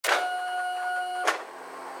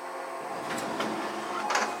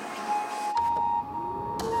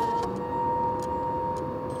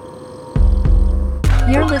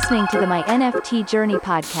You're listening to the My NFT Journey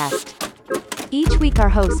podcast. Each week our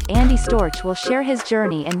host Andy Storch will share his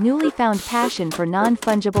journey and newly found passion for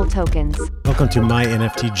non-fungible tokens. Welcome to My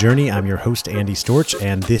NFT Journey. I'm your host Andy Storch,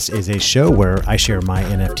 and this is a show where I share my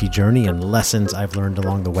NFT journey and lessons I've learned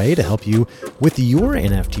along the way to help you with your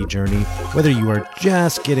NFT journey, whether you are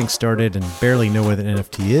just getting started and barely know what an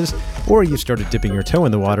NFT is, or you've started dipping your toe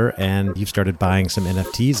in the water and you've started buying some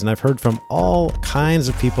NFTs. And I've heard from all kinds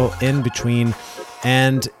of people in between.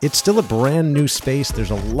 And it's still a brand new space.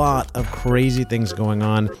 There's a lot of crazy things going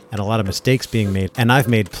on and a lot of mistakes being made. And I've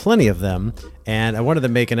made plenty of them. And I wanted to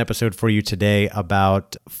make an episode for you today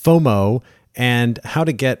about FOMO and how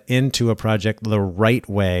to get into a project the right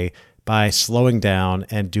way by slowing down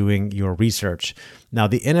and doing your research. Now,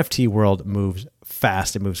 the NFT world moves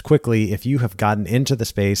fast. It moves quickly. If you have gotten into the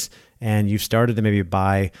space and you've started to maybe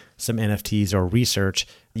buy some NFTs or research,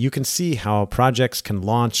 you can see how projects can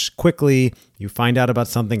launch quickly. You find out about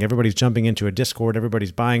something, everybody's jumping into a Discord,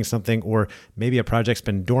 everybody's buying something, or maybe a project's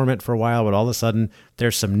been dormant for a while, but all of a sudden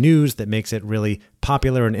there's some news that makes it really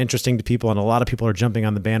popular and interesting to people, and a lot of people are jumping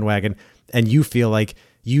on the bandwagon, and you feel like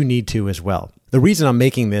you need to as well. The reason I'm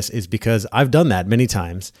making this is because I've done that many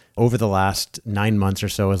times over the last 9 months or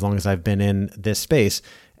so, as long as I've been in this space.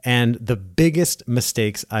 And the biggest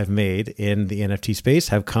mistakes I've made in the NFT space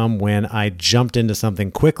have come when I jumped into something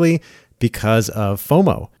quickly because of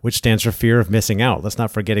FOMO, which stands for fear of missing out. Let's not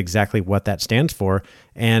forget exactly what that stands for.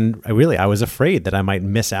 And I was afraid that I might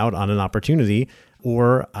miss out on an opportunity,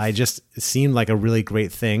 or I just seemed like a really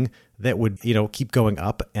great thing that would, keep going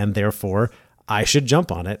up, and therefore I should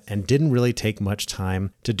jump on it, and didn't really take much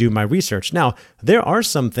time to do my research. Now, there are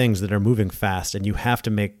some things that are moving fast, and you have to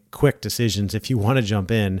make quick decisions if you want to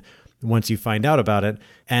jump in once you find out about it.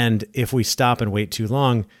 And if we stop and wait too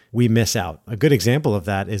long, we miss out. A good example of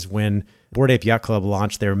that is when Bored Ape Yacht Club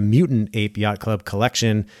launched their Mutant Ape Yacht Club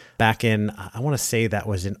collection back in, I want to say that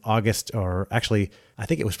was in August, or actually, I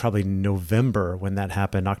think it was probably November when that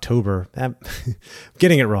happened, October.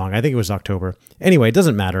 Getting it wrong. I think it was October. Anyway, it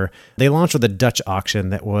doesn't matter. They launched with a Dutch auction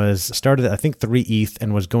that was started at, I think, 3 ETH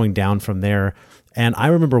and was going down from there. And I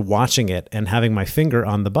remember watching it and having my finger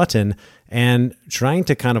on the button and trying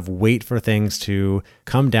to kind of wait for things to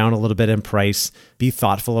come down a little bit in price, be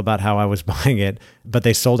thoughtful about how I was buying it. But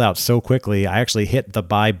they sold out so quickly. I actually hit the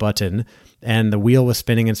buy button and the wheel was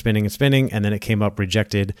spinning and spinning and spinning. And then it came up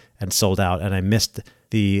rejected and sold out. And I missed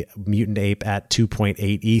the Mutant Ape at 2.8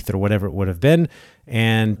 ETH or whatever it would have been.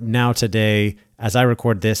 And now today, as I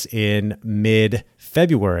record this in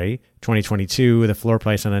mid-February 2022, the floor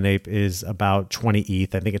price on an ape is about 20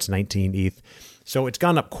 ETH. I think it's 19 ETH. So it's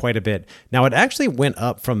gone up quite a bit. Now it actually went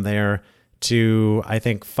up from there to, I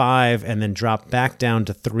think, 5 and then dropped back down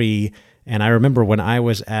to 3. And I remember when I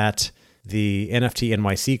was at the NFT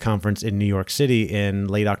NYC conference in New York City in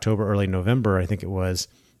late October, early November, I think it was,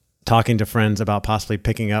 talking to friends about possibly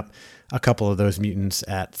picking up a couple of those mutants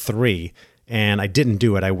at 3. And I didn't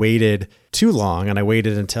do it. I waited too long, and I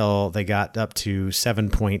waited until they got up to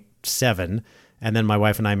 7.7. And then my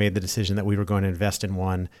wife and I made the decision that we were going to invest in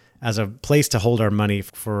one as a place to hold our money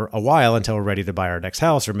for a while until we're ready to buy our next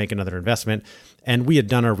house or make another investment. And we had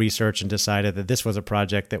done our research and decided that this was a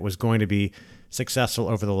project that was going to be successful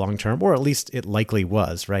over the long term, or at least it likely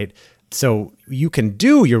was, right? So you can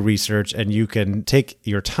do your research and you can take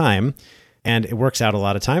your time, and it works out a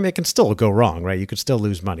lot of time. It can still go wrong, right? You could still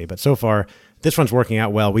lose money. But so far, this one's working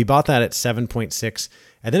out well. We bought that at 7.6,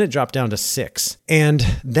 and then it dropped down to 6.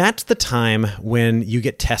 And that's the time when you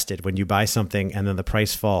get tested, when you buy something and then the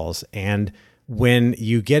price falls. And when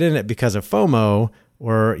you get in it because of FOMO,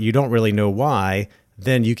 or you don't really know why,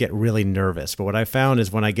 then you get really nervous. But what I found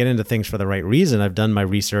is when I get into things for the right reason, I've done my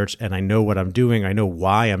research and I know what I'm doing, I know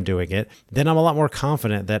why I'm doing it, then I'm a lot more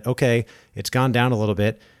confident that, okay, it's gone down a little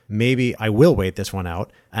bit. Maybe I will wait this one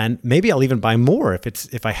out, and maybe I'll even buy more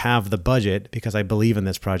if I have the budget, because I believe in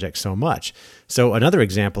this project so much. So another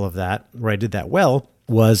example of that, where I did that well,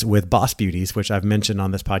 was with Boss Beauties, which I've mentioned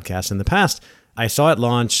on this podcast in the past. I saw it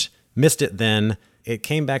launch, missed it then. It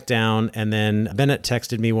came back down, and then Bennett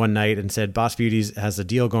texted me one night and said, Boss Beauties has a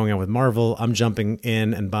deal going on with Marvel. I'm jumping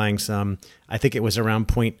in and buying some. I think it was around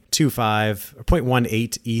 0.25 or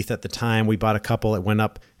 0.18 ETH at the time. We bought a couple. It went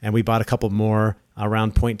up, and we bought a couple more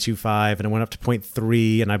around 0.25, and it went up to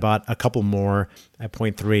 0.3, and I bought a couple more at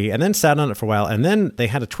 0.3, and then sat on it for a while. And then they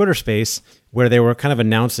had a Twitter space where they were kind of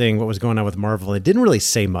announcing what was going on with Marvel. It didn't really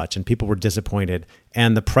say much, and people were disappointed.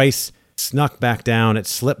 And the price snuck back down. It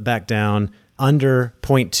slipped back down under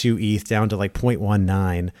 0.2 ETH down to like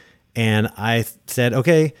 0.19. And I said,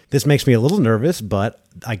 okay, this makes me a little nervous, but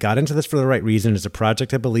I got into this for the right reason. It's a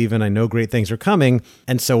project I believe in. I know great things are coming.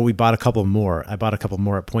 And so we bought a couple more. I bought a couple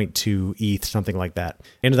more at 0.2 ETH, something like that.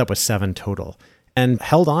 Ended up with 7 total and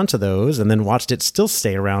held on to those and then watched it still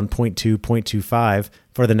stay around 0.2, 0.25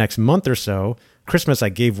 for the next month or so. Christmas, I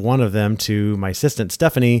gave one of them to my assistant,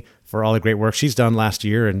 Stephanie, for all the great work she's done last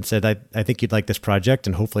year and said, I think you'd like this project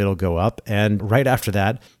and hopefully it'll go up. And right after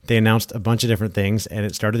that, they announced a bunch of different things and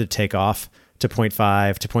it started to take off to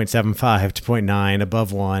 0.5, to 0.75, to 0.9,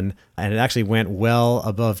 above 1. And it actually went well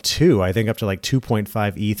above 2, I think up to like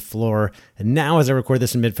 2.5 ETH floor. And now as I record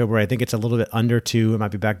this in mid-February, I think it's a little bit under 2. It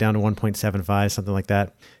might be back down to 1.75, something like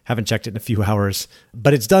that. Haven't checked it in a few hours,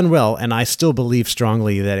 but it's done well. And I still believe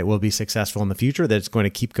strongly that it will be successful in the future, that it's going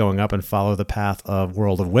to keep going up and follow the path of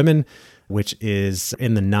World of Women, which is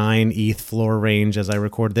in the 9 ETH floor range as I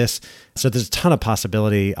record this. So there's a ton of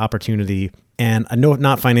possibility, opportunity, and I know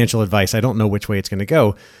not financial advice. I don't know which way it's going to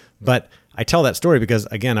go, but I tell that story because,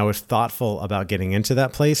 again, I was thoughtful about getting into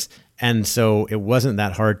that place. And so it wasn't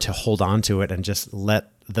that hard to hold on to it and just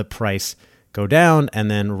let the price go down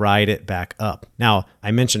and then ride it back up. Now,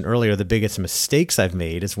 I mentioned earlier, the biggest mistakes I've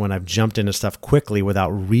made is when I've jumped into stuff quickly without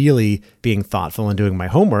really being thoughtful and doing my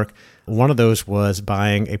homework. One of those was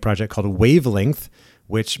buying a project called Wavelength,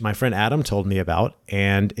 which my friend Adam told me about,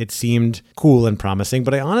 and it seemed cool and promising,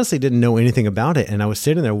 but I honestly didn't know anything about it. And I was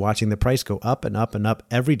sitting there watching the price go up and up and up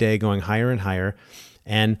every day, going higher and higher.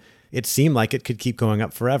 And it seemed like it could keep going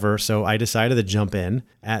up forever. So I decided to jump in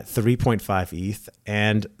at 3.5 ETH,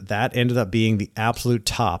 and that ended up being the absolute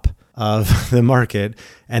top of the market.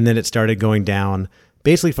 And then it started going down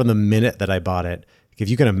basically from the minute that I bought it. If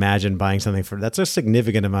you can imagine buying something that's a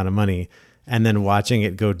significant amount of money and then watching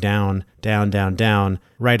it go down, down, down, down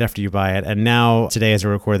right after you buy it. And now today, as I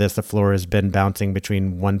record this, the floor has been bouncing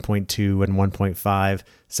between 1.2 and 1.5.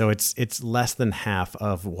 So it's less than half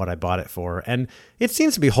of what I bought it for. And it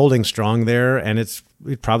seems to be holding strong there. And it's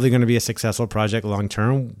probably going to be a successful project long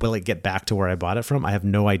term. Will it get back to where I bought it from? I have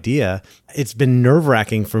no idea. It's been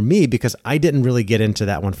nerve-wracking for me because I didn't really get into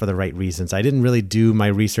that one for the right reasons. I didn't really do my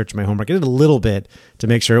research, my homework. I did a little bit to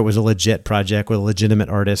make sure it was a legit project with a legitimate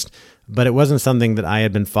artist, but it wasn't something that I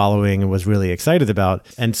had been following and was really excited about.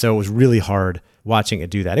 And so it was really hard watching it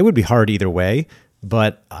do that. It would be hard either way,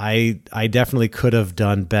 but I definitely could have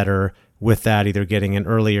done better with that, either getting in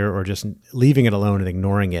earlier or just leaving it alone and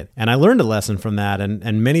ignoring it. And I learned a lesson from that.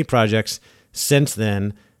 And many projects since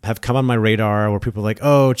then have come on my radar where people are like,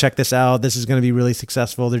 oh, check this out. This is going to be really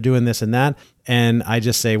successful. They're doing this and that. And I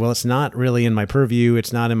just say, well, it's not really in my purview.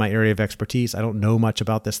 It's not in my area of expertise. I don't know much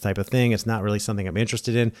about this type of thing. It's not really something I'm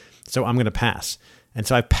interested in. So I'm going to pass. And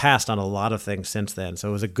so I passed on a lot of things since then. So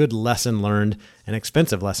it was a good lesson learned, an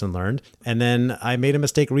expensive lesson learned. And then I made a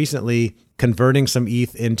mistake recently converting some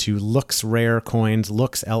ETH into Looks Rare coins,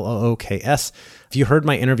 Looks, Looks. If you heard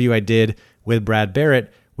my interview I did with Brad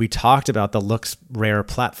Barrett, we talked about the Looks Rare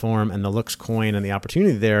platform and the Looks coin and the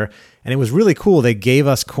opportunity there. And it was really cool. They gave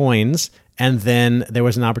us coins, and then there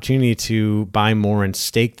was an opportunity to buy more and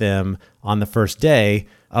stake them on the first day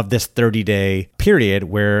of this 30-day period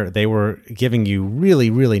where they were giving you really,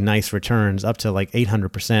 really nice returns up to like 800%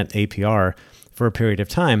 APR for a period of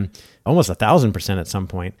time, almost 1,000% at some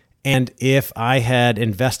point. And if I had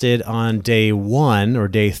invested on day 1 or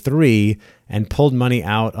day 3 and pulled money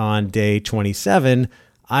out on day 27,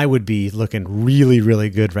 I would be looking really, really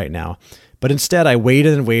good right now. But instead, I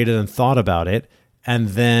waited and thought about it. And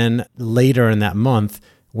then later in that month,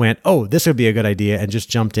 went, oh, this would be a good idea, and just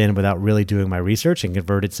jumped in without really doing my research and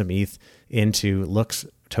converted some ETH into Looks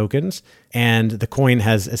tokens. And the coin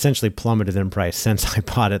has essentially plummeted in price since I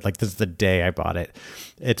bought it. Like, this is the day I bought it.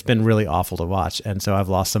 It's been really awful to watch. And so I've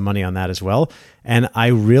lost some money on that as well. And I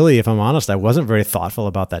really, if I'm honest, I wasn't very thoughtful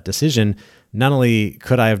about that decision. Not only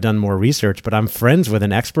could I have done more research, but I'm friends with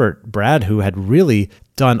an expert, Brad, who had really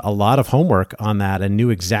done a lot of homework on that and knew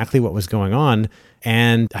exactly what was going on.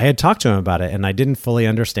 And I had talked to him about it, and I didn't fully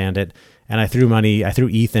understand it. And I threw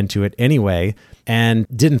ETH into it anyway, and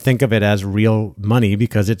didn't think of it as real money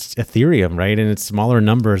because it's Ethereum, right? And it's smaller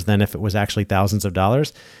numbers than if it was actually thousands of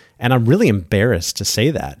dollars. And I'm really embarrassed to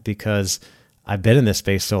say that because I've been in this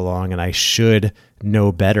space so long and I should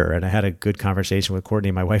know better. And I had a good conversation with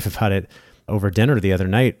Courtney, my wife, about it over dinner the other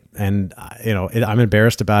night. And, I'm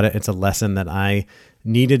embarrassed about it. It's a lesson that I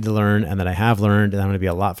needed to learn and that I have learned, and I'm going to be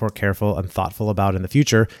a lot more careful and thoughtful about in the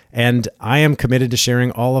future. And I am committed to sharing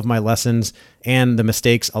all of my lessons and the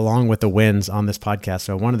mistakes along with the wins on this podcast.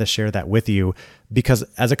 So I wanted to share that with you because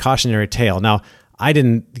as a cautionary tale. Now, I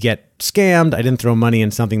didn't get scammed. I didn't throw money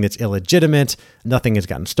in something that's illegitimate. Nothing has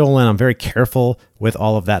gotten stolen. I'm very careful with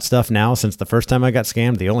all of that stuff now since the first time I got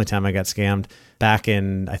scammed, the only time I got scammed back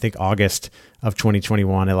in, I think, August of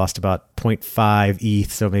 2021. I lost about 0.5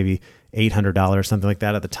 ETH, so maybe $800, something like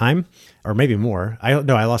that at the time, or maybe more. I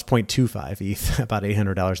lost 0.25 ETH, about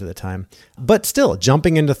 $800 at the time. But still,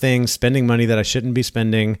 jumping into things, spending money that I shouldn't be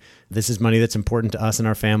spending. This is money that's important to us and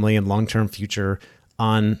our family and long-term future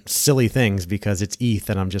on silly things because it's ETH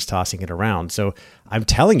and I'm just tossing it around. So I'm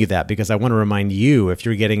telling you that because I want to remind you, if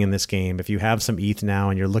you're getting in this game, if you have some ETH now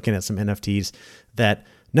and you're looking at some NFTs, that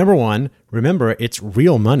number one, remember it's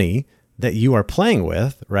real money that you are playing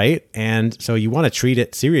with, right? And so you want to treat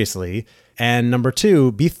it seriously. And number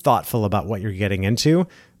two, be thoughtful about what you're getting into,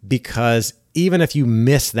 because even if you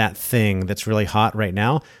miss that thing that's really hot right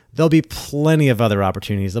now, there'll be plenty of other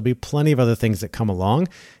opportunities. There'll be plenty of other things that come along.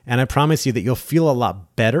 And I promise you that you'll feel a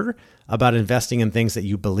lot better about investing in things that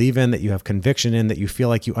you believe in, that you have conviction in, that you feel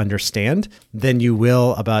like you understand, than you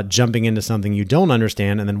will about jumping into something you don't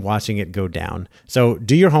understand and then watching it go down. So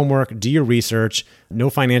do your homework, do your research. No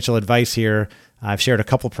financial advice here. I've shared a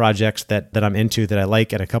couple projects that I'm into that I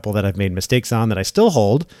like and a couple that I've made mistakes on that I still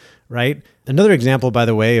hold, right? Another example, by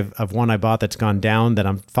the way, of one I bought that's gone down that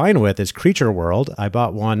I'm fine with is Creature World. I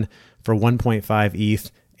bought one for 1.5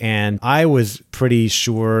 ETH. And I was pretty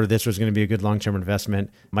sure this was going to be a good long-term investment.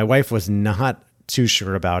 My wife was not too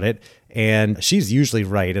sure about it. And she's usually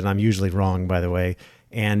right. And I'm usually wrong, by the way.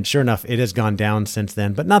 And sure enough, it has gone down since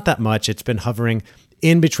then, but not that much. It's been hovering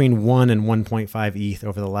in between 1 and 1.5 ETH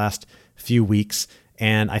over the last few weeks.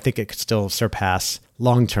 And I think it could still surpass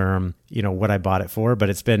long-term, what I bought it for. But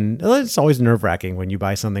it's always nerve-wracking when you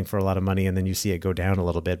buy something for a lot of money and then you see it go down a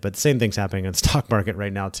little bit. But the same thing's happening in the stock market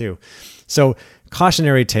right now too. So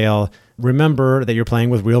cautionary tale, remember that you're playing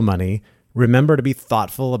with real money. Remember to be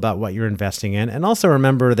thoughtful about what you're investing in. And also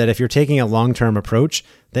remember that if you're taking a long-term approach,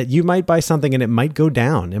 that you might buy something and it might go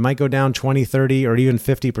down. It might go down 20, 30, or even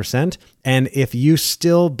 50%. And if you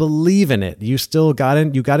still believe in it, you got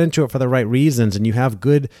into it for the right reasons, and you have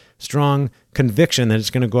good, strong conviction that it's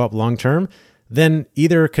going to go up long-term, then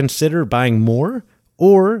either consider buying more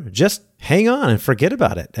or just hang on and forget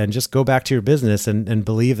about it and just go back to your business and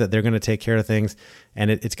believe that they're going to take care of things and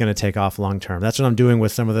it's going to take off long-term. That's what I'm doing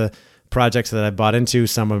with some of the projects that I've bought into.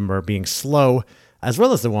 Some of them are being slow, as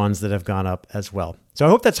well as the ones that have gone up as well. So I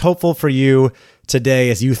hope that's helpful for you today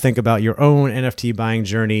as you think about your own NFT buying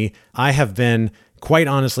journey. I have been, quite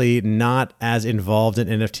honestly, not as involved in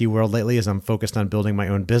NFT world lately as I'm focused on building my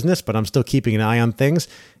own business, but I'm still keeping an eye on things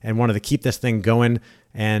and wanted to keep this thing going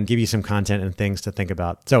and give you some content and things to think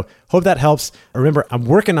about. So hope that helps. Remember, I'm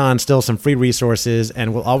working on still some free resources,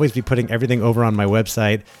 and we'll always be putting everything over on my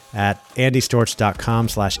website at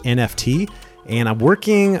andystorch.com/NFT. And I'm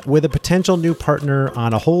working with a potential new partner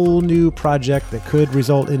on a whole new project that could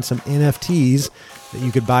result in some NFTs that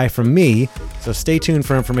you could buy from me. So stay tuned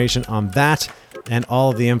for information on that. And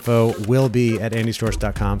all of the info will be at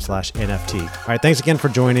andystorch.com/NFT. All right, thanks again for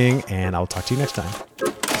joining, and I'll talk to you next time.